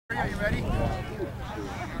Are you ready?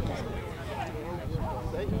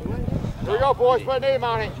 Here we go, boys. Put a name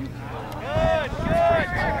on it. Good.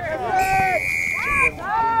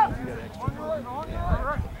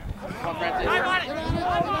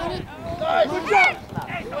 Good job.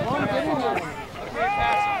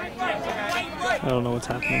 I don't know what's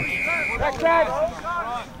happening.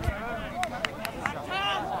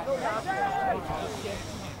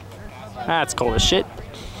 That's cold as shit.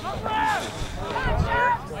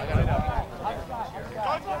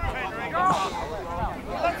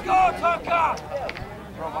 Let's go, Tucker!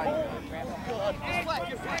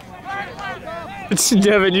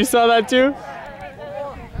 Devin, you saw that too?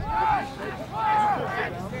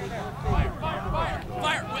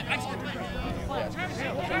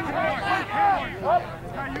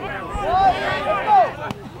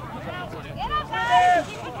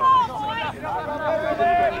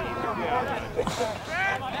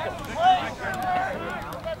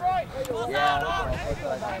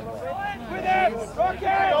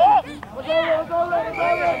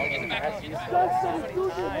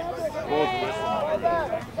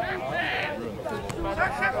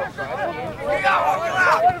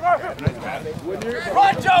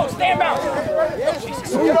 Run, Joe! Stand back!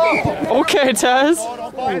 Okay, Taz.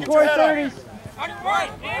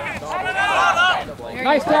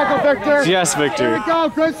 Nice tackle, Victor. Yes, Victor. Here we go.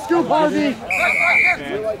 Good scoop, Harvey.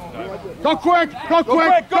 Go quick. Go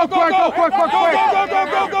quick. Go quick. Go quick. Go quick.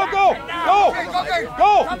 Go!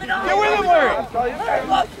 Get with him, Larry!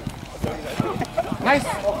 Nice.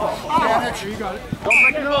 Yeah, you got it. Don't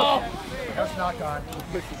break it off. That's not gone.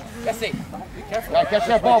 That's it. Yeah, catch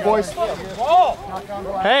that ball, boys.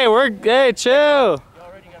 Hey, hey, chill.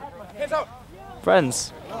 Hands out.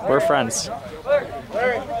 Friends. We're friends.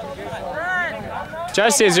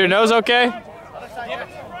 Jesse, is your nose okay?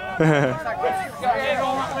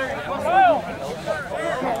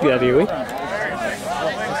 Yeah, do we?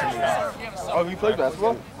 Oh, you played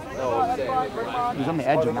basketball? He's on the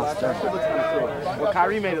edge of now. Well,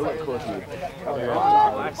 Kyrie made it look close to you.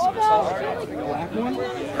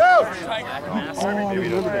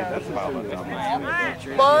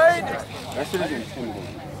 Fine. That shit is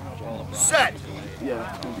intimidating. Set.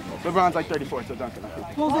 Yeah. LeBron's like 34, so Duncan.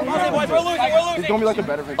 We're losing. He's gonna be like a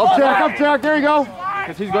better victim. Up, Jack. There you go.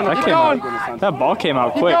 Because he's gonna keep going. That ball came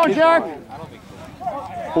out quick. Keep going, Jack.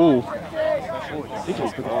 Ooh.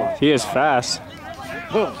 He is fast.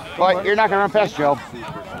 But you're not gonna run past Joe.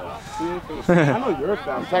 I know you're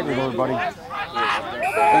fast. Technical, buddy.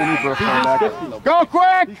 Go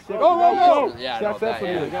quick! Go! Yeah,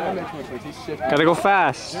 Gotta go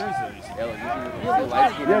fast. I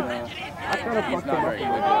kind of fucked up.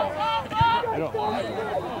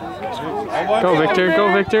 Go, Victor.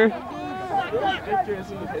 Go, Victor.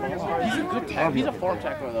 He's a good tackler. He's a form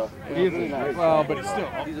tackler, though. He is nice. Well, but still.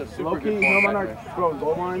 He's a super good tackler. Bro,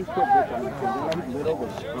 goal line, quick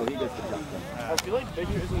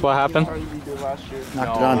What happened?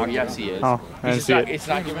 Knocked it on. Yes, he is. Oh, I didn't see it. It's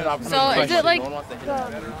not giving up. So is it like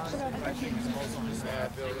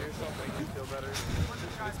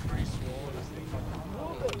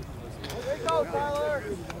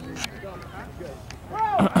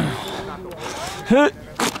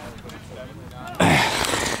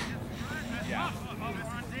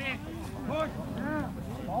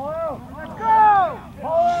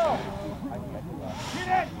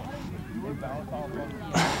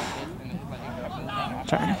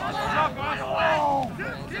Turn.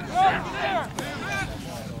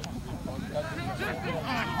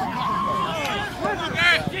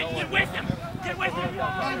 Get with him.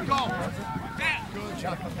 Go. Good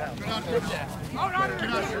job.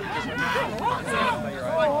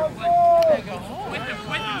 With him.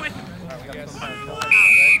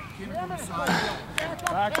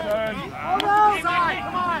 Backburn. Come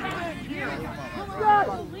on.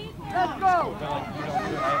 Let's go.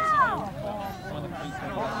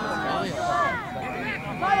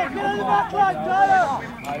 Tyler, get on the back line, Tyler.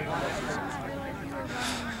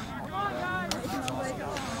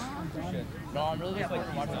 No, I'm really just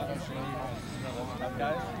like watching that show.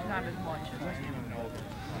 Guys, not as much.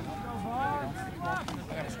 I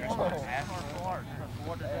gotta scratch my ass hard.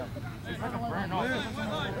 It's like a burn off.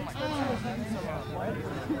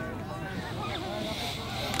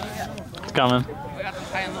 It's coming. We got some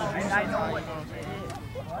tiny little pieces. I know it.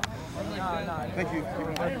 Thank you. You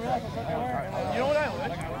know what I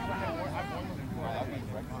wish?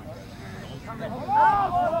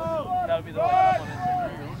 That would be the one.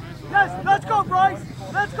 Yes, let's go, Bryce!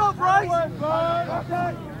 Let's go, Bryce!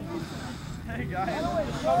 Hey, guys.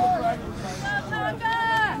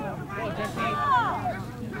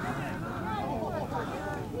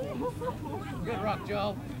 Good rock,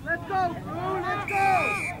 Joe. Let's go, Drew, let's go!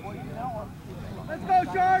 Let's go,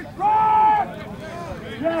 Shark! Rock!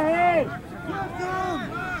 Yeah, hey!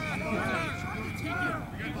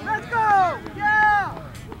 Let's go! Yeah!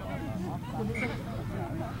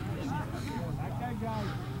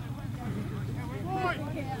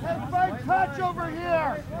 Let's fight touch over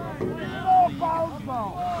here! No bounce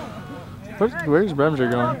ball! Where's Bremser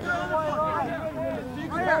going?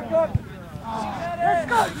 Let's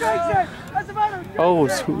go, Jason! That's the matter! Oh,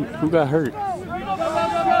 who got hurt?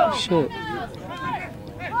 Shit.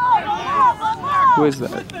 Who is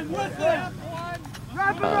that?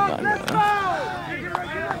 Wrap it up, let's go!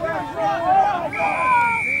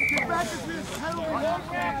 Get back to this penalty.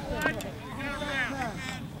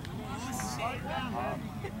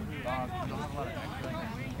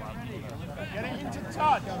 Getting into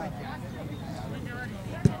touch.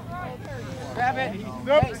 Grab it.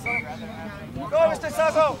 Nope. Go, Mr.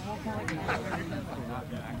 Sasso.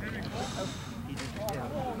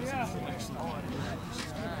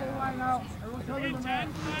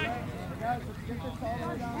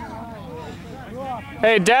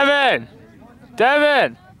 Hey, Devin!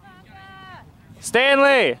 Devin!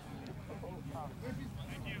 Stanley!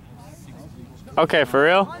 Okay, for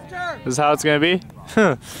real? This is how it's gonna be?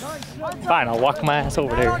 Fine, I'll walk my ass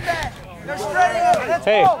over there.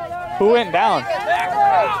 Hey, who went down?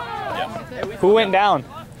 Who went down?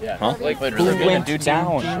 Huh? Who went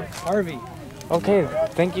down? Harvey. Okay,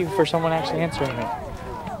 thank you for someone actually answering me.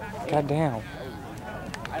 God damn.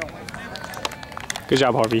 Good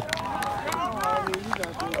job, Harvey.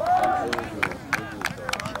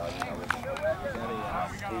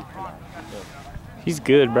 He's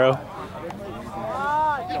good, bro.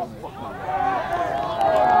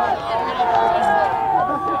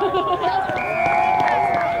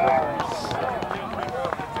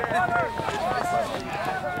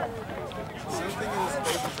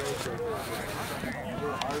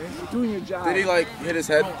 Did he like hit his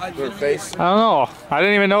head or face? I don't know. I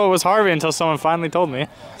didn't even know it was Harvey until someone finally told me.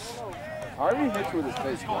 Harvey hits with his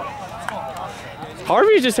face.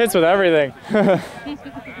 Harvey just hits with everything.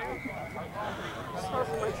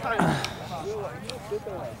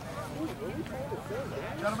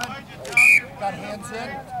 Got hands in.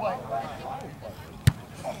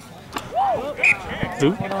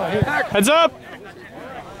 Oop. Heads up!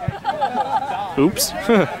 Oops.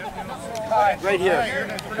 Right here.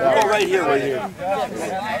 Oh, right here, right here.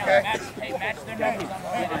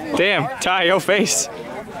 Damn, Ty, your face.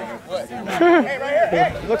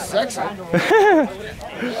 Looks sexy.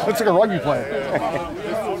 Looks like a rugby player.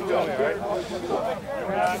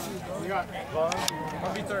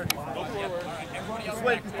 Just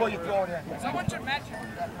wait before you throw it in.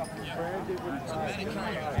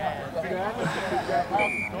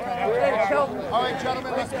 All right,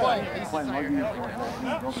 gentlemen, let's play.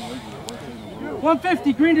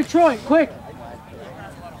 150, Green Detroit, quick.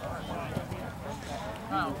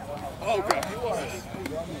 Oh, God.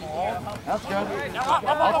 That's good.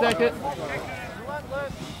 I'll take it.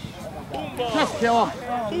 Just kill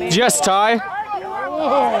him. Just Ty.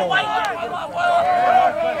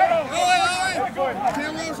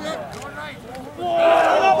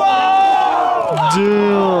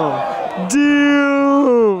 Damn.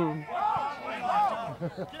 Damn.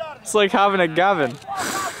 It's like having a Gavin.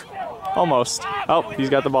 Almost. Oh, he's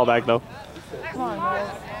got the ball back though.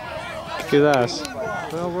 Kick his ass.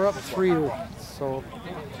 Well, we're up 3, so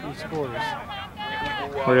 3 scores.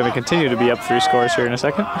 We're going to continue to be up 3 scores here in a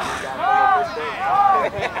second. Come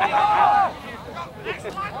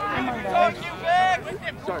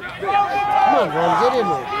on, Ron, get in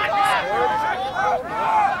there.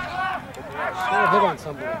 Hit on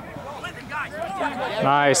somebody.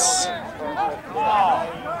 Nice.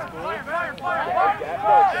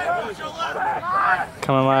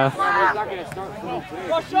 Coming left.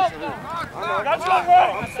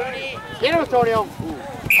 Get him, Antonio.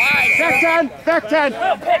 Back 10. Back 10.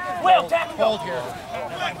 Will, tackle. Hold here.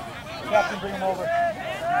 Captain, bring him over.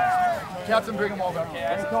 Captain, bring him over. Bring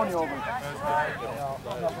Antonio over.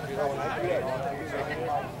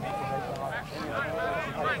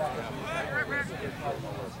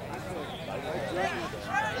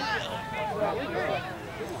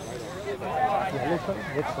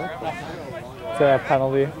 It's a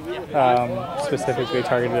penalty, specifically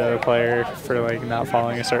targeted at a player for like not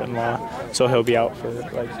following a certain law, so he'll be out for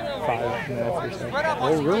like 5 minutes or so.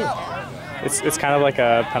 Oh, really? It's kind of like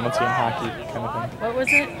a penalty in hockey kind of thing. What was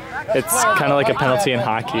it? It's kind of like a penalty in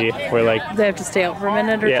hockey where like They have to stay out for a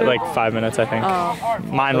minute or yeah, two? like 5 minutes I think. Oh.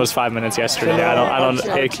 Mine was 5 minutes yesterday. I don't.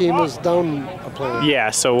 Our team is down a player. Yeah,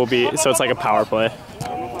 so it's like a power play.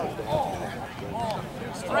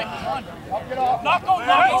 Knuckle,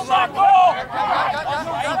 knuckle, knuckle!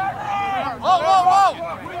 Whoa, whoa, whoa!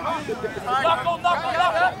 Knuckle, knuckle,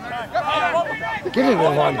 knuckle! Get in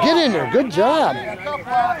there, Vaughn. Get in there. Good job.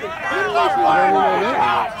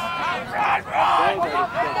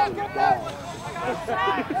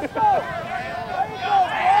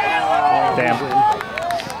 Damn.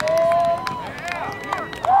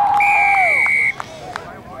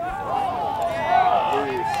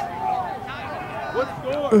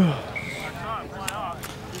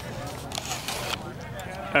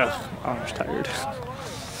 Ugh, arm's tired.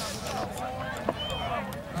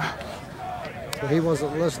 So he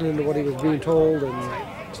wasn't listening to what he was being told,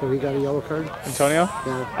 and so he got a yellow card. Antonio?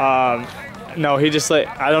 Yeah. No, he just like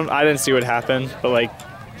I didn't see what happened, but like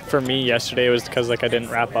for me yesterday it was because like I didn't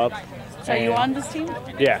wrap up. So are you on this team?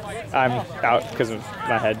 Yeah, I'm out because of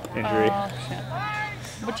my head injury. Shit.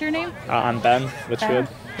 What's your name? I'm Ben Litchfield.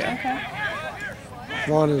 Yeah. Okay.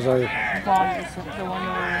 Vaughn is our. Vaughn is the one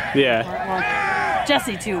who. Yeah. Well,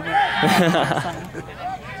 Jesse too, but.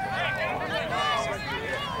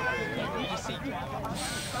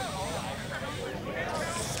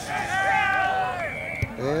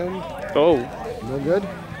 And. Oh. No good.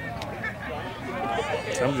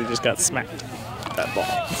 Somebody just got smacked. That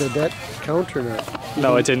ball. Did that count or not?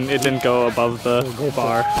 No, it didn't. It didn't go above the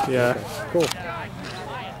bar. Yeah. Okay, cool.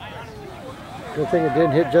 Good thing it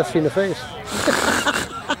didn't hit Jesse in the face.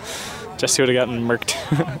 Jesse would have gotten murked.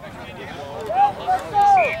 I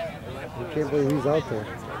can't believe he's out there.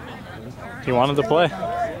 He wanted to play.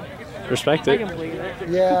 Respect it.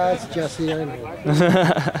 Yeah, it's Jesse. I know.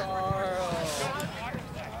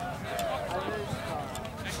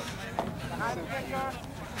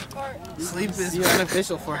 Sleep is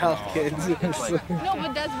beneficial for health, kids. No,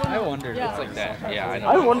 but that's one. I wondered. It's like that. Yeah, I know.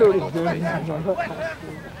 I wonder what he's doing.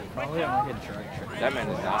 Probably I'm like that man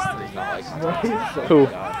is not licensed. Who?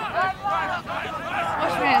 Which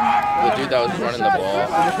man? The dude that was running the ball.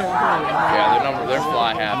 Yeah, their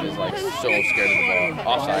fly half is like so scared of the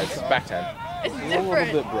ball. Offsides, back 10. It's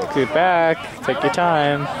different. Get back. Take your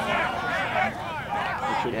time.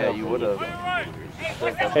 Yeah, you would have.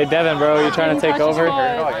 Hey Devin, bro, you trying to take over? No,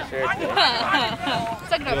 I shared it.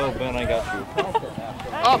 Yo, Ben, I got you.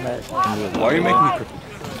 Why are you making me crooked?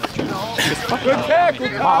 Good tackle.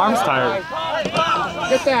 My arm's tired.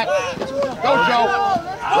 Get that. Go, Joe.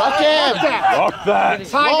 Rock him. Rock that!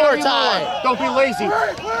 Lower time. Don't be lazy.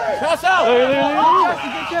 Pass out.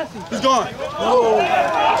 He's gone.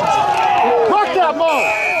 Rock that ball.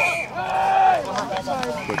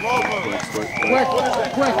 Quick.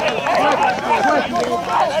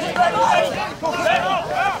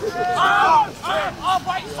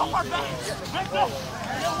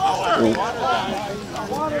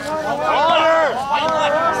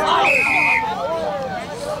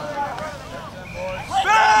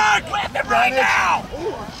 Right now!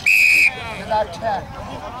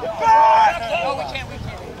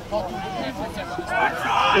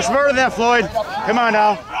 You're smarter than that, Floyd. Come on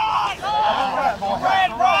now.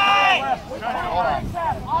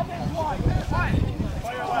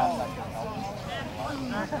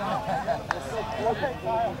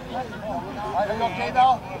 Are you okay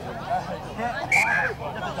now?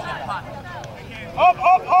 Up!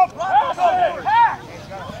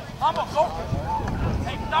 I'm gonna go.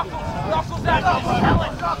 Hey, knuckles that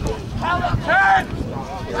Helen, turn!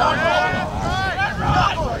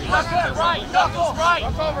 Knuckles right!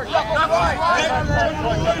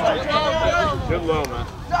 Good low, man.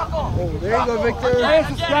 Oh, there you go, Victor.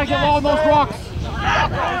 Drag it along those rocks.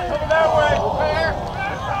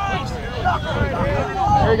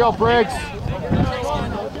 There you go, Briggs.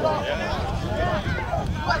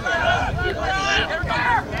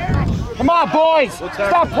 Come on, boys!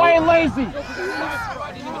 Stop playing lazy!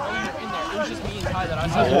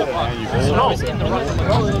 No,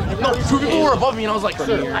 two people were above me and I was like,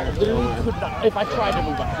 sir, I literally could not, if I tried to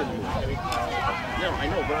move, I couldn't move. No, I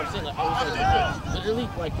know, but I'm saying, like, I was like, literally,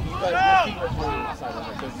 like, you guys, your feet were pointing outside,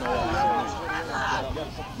 like, there's no way.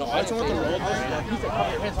 No, I just want the roll. He said,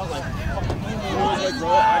 cover your hands, I was like,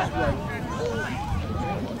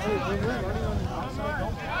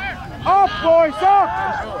 up, boys, up!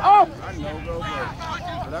 Up!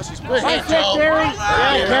 Good hit, Gary!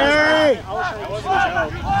 Yeah, Gary!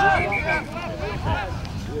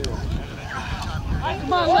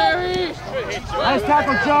 Come on, Larry! Nice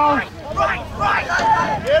tackle, Joe!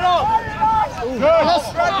 Get up! Good!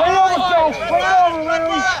 Bring over, Joe! Bring over,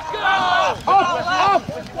 Larry! Up!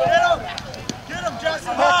 Get him, Jesse!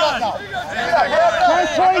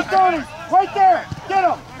 Nice 20-30! Right there! Get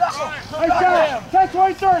him! Nice down!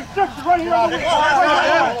 10-20-30! Six is right here on the wing!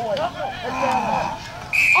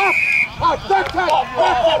 Up! Up! Back!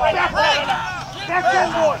 Back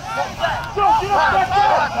in, boys! Go, get up, back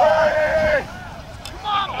in! Come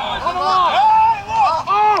on, boys! On the line!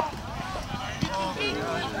 Up!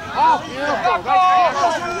 Up, beautiful!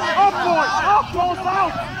 Up, boys! Up, boys,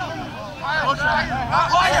 out!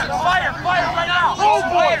 Fire right now! Hold,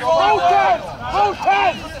 boys! Hold 10! Hold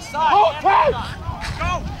 10! Hold 10!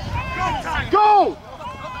 Go!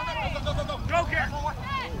 Go, Gary!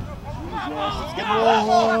 Let's get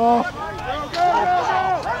rolling!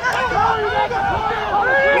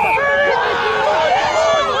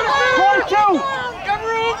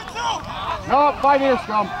 No, 5 minutes,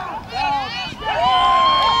 scrum.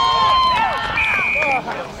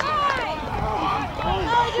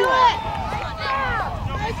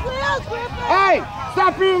 Hey,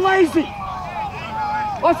 stop being lazy.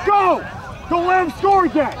 Let's go. Don't let him score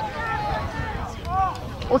again.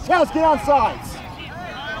 Let's get on sides.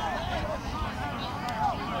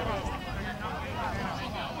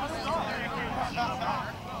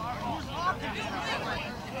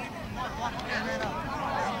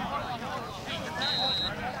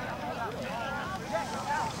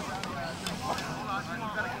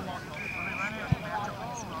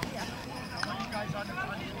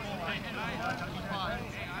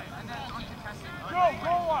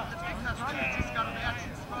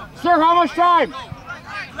 Sir, how much time? 5,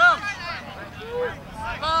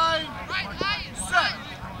 7.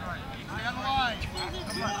 Stay on the line.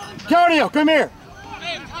 Claudio, come here.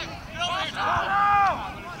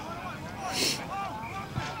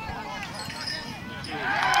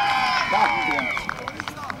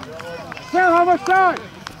 Sir, how much time?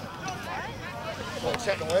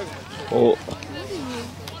 Oh.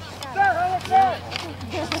 Sir, how much time?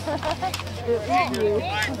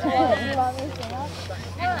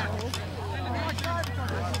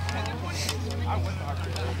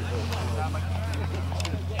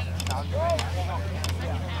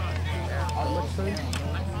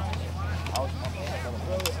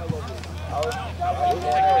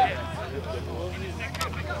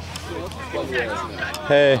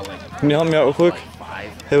 Hey, can you help me out real quick?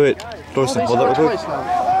 Hey, wait, Dorsey, hold that real quick.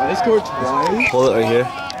 They scored twice. Hold it right here.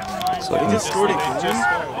 So I can Just scored it.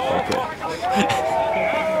 Okay.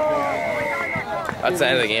 That's the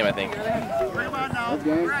end of the game, I think.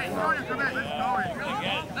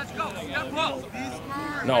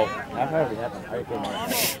 No. That already happened. I came on.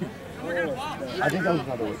 I think that was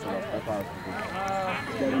another whistle up. That's all.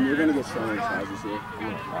 Devin, you're gonna get so many tries this year.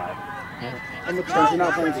 And look, since you're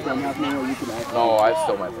not playing scrum half, no, you can act. No, I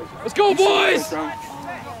still might play. Let's go, boys!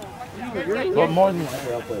 But more than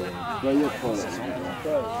likely, I'll play with him. Yeah, you're close.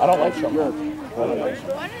 I don't like scrum.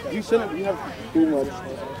 You shouldn't. You have too much.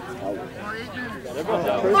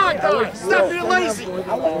 Come on, guys! Stop being lazy!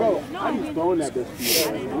 Bro, I'm just going at this to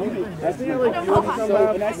you. I see you like you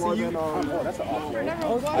and I see you. That's an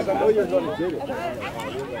awful. I know you're going to get it.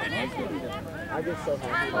 I get so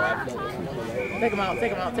happy. Take him out,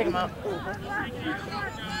 take him out, take him out.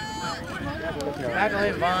 Back on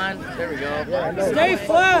him, Vaughn. There we go. Stay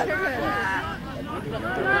flat!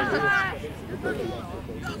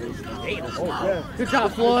 Good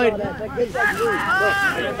job, Floyd.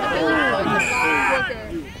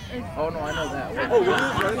 Oh no, I know that.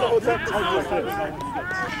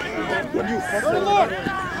 When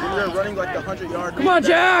you're running like the 100-yard. Come on,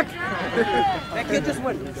 Jack! That kid just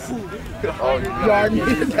went. Yard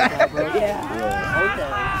needed that.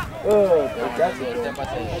 Oh, that's it.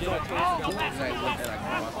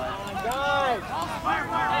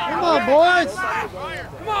 Come on, boys!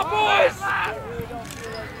 Come on, boys!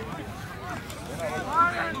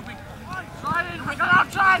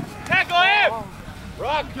 Tackle him!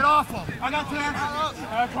 Rock, get off him! I got 10.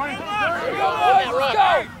 20.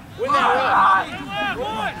 Win that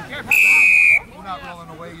You're not rolling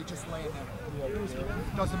away, you're just laying there.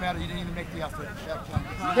 Doesn't matter, you didn't even make the effort.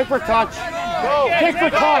 Kick for touch. Go! Kick for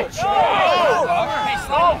touch. Hey,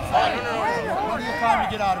 slow! Plenty of time to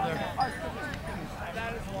get out of there.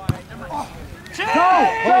 Go!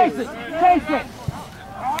 Chase it! Chase it!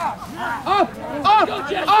 Up! Up!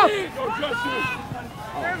 Up!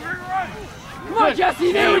 Come on,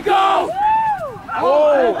 Jesse, there we go!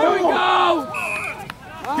 Oh! There we go!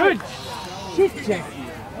 Good! Shit, Jesse.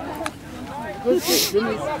 Good shit.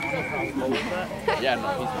 Yeah, no,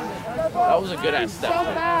 that was a good ass step.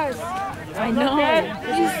 I know.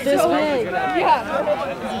 He's this big. Yeah.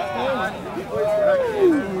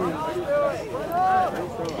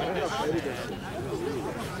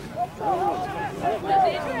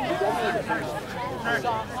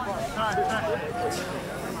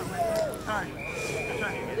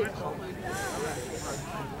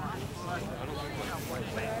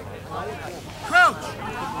 Crouch!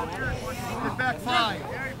 Get back 5.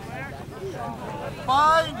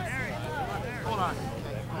 Fine. Hold on.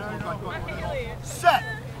 Set.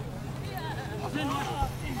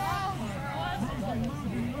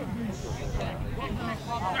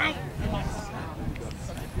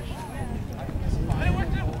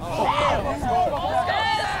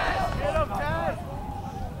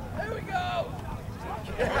 There we go.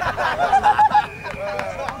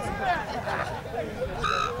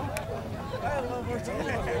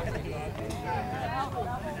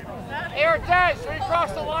 Air 10, so you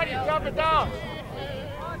cross the line, you jump it down.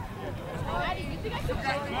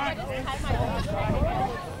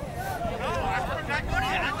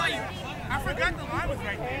 I forgot the line was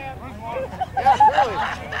right there. Yeah, really.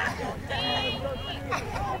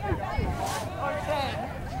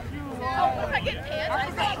 I get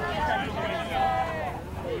pants.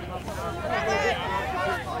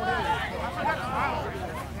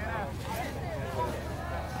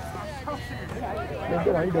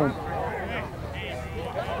 Good, how you doing?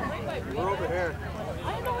 We're over here.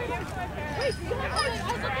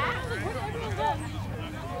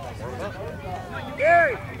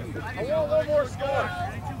 Gary, I want one more score. I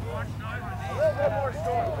want one more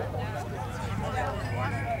score.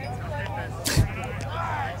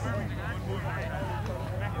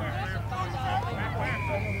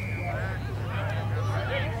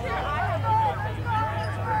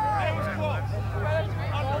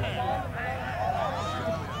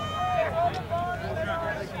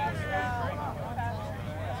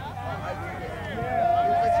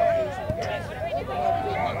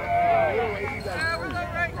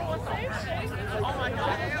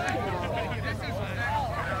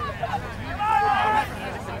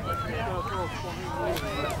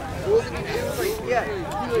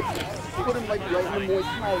 Put him like right in the more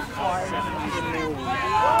tight.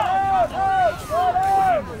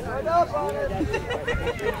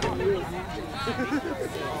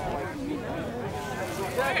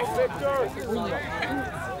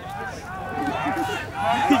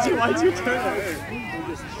 Why'd you turn it?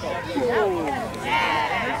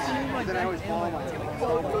 Then I always follow myself. Why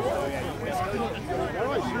do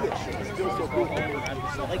I do this shit? It feels so cool.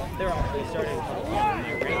 Like they're all they started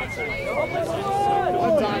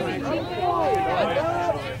One time I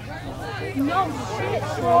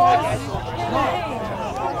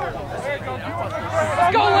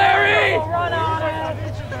Let's go, Larry!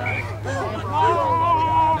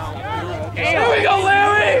 Here we go,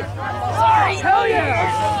 Larry! Sorry! Hell yeah!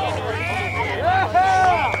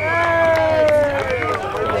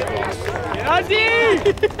 That's D! And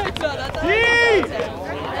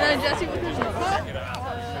then Jesse with his nose.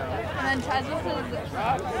 And then Chaz with his...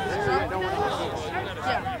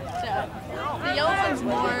 Yeah. The yellow one's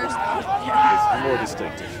more... It's more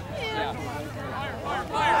distinctive.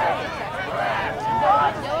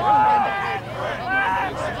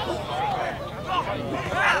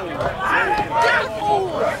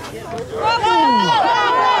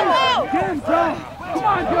 Get him, Tom. Come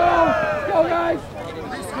on, go. Go, guys.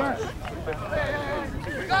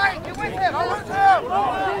 Guys, get with him. Hold him.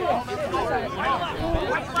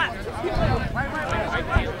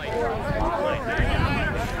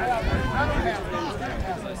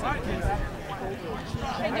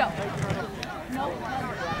 Hey, Joe.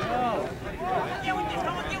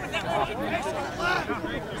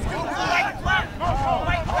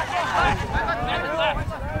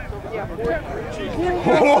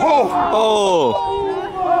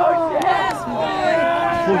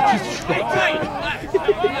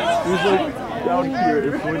 He was like down here,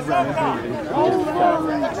 it points at him.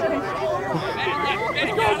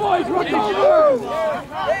 Go, boys. Rock over.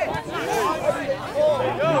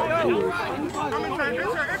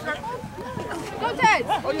 Go, Ted.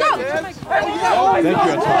 Go. Thank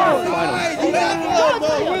you, Antonio.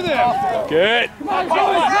 Good. Hands in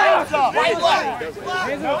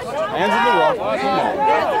the rough.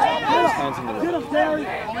 Hands in the rough.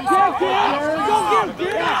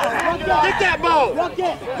 Get that, Mo!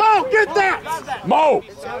 Mo, get that! Mo!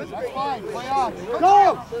 Go.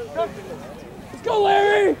 Let's go,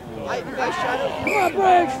 Larry. Come on,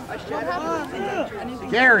 Briggs.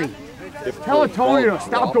 Gary, tell Antonio to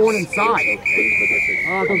stop going inside.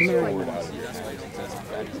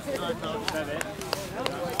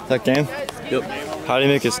 That game? Yep. How do you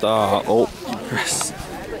make it stop? Oh, press.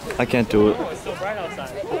 I can't do it.